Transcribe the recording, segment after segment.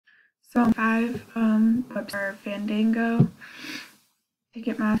So 5 websites are Fandango,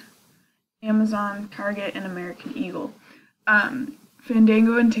 Ticketmaster, Amazon, Target, and American Eagle.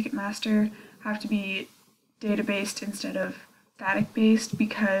 Fandango and Ticketmaster have to be data-based instead of static-based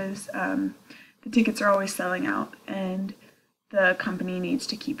because the tickets are always selling out and the company needs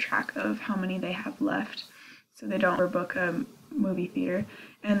to keep track of how many they have left so they don't overbook a movie theater.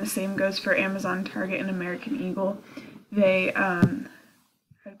 And the same goes for Amazon, Target, and American Eagle. They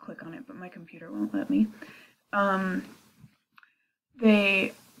I'd click on it, but my computer won't let me.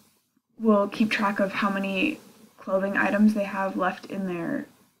 They will keep track of how many clothing items they have left in their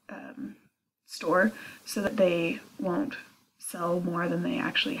store so that they won't sell more than they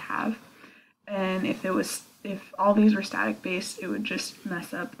actually have. And if all these were static based, it would just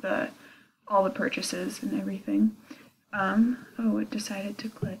mess up all the purchases and everything. Oh, it decided to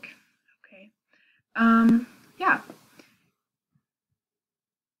click. Okay. Yeah.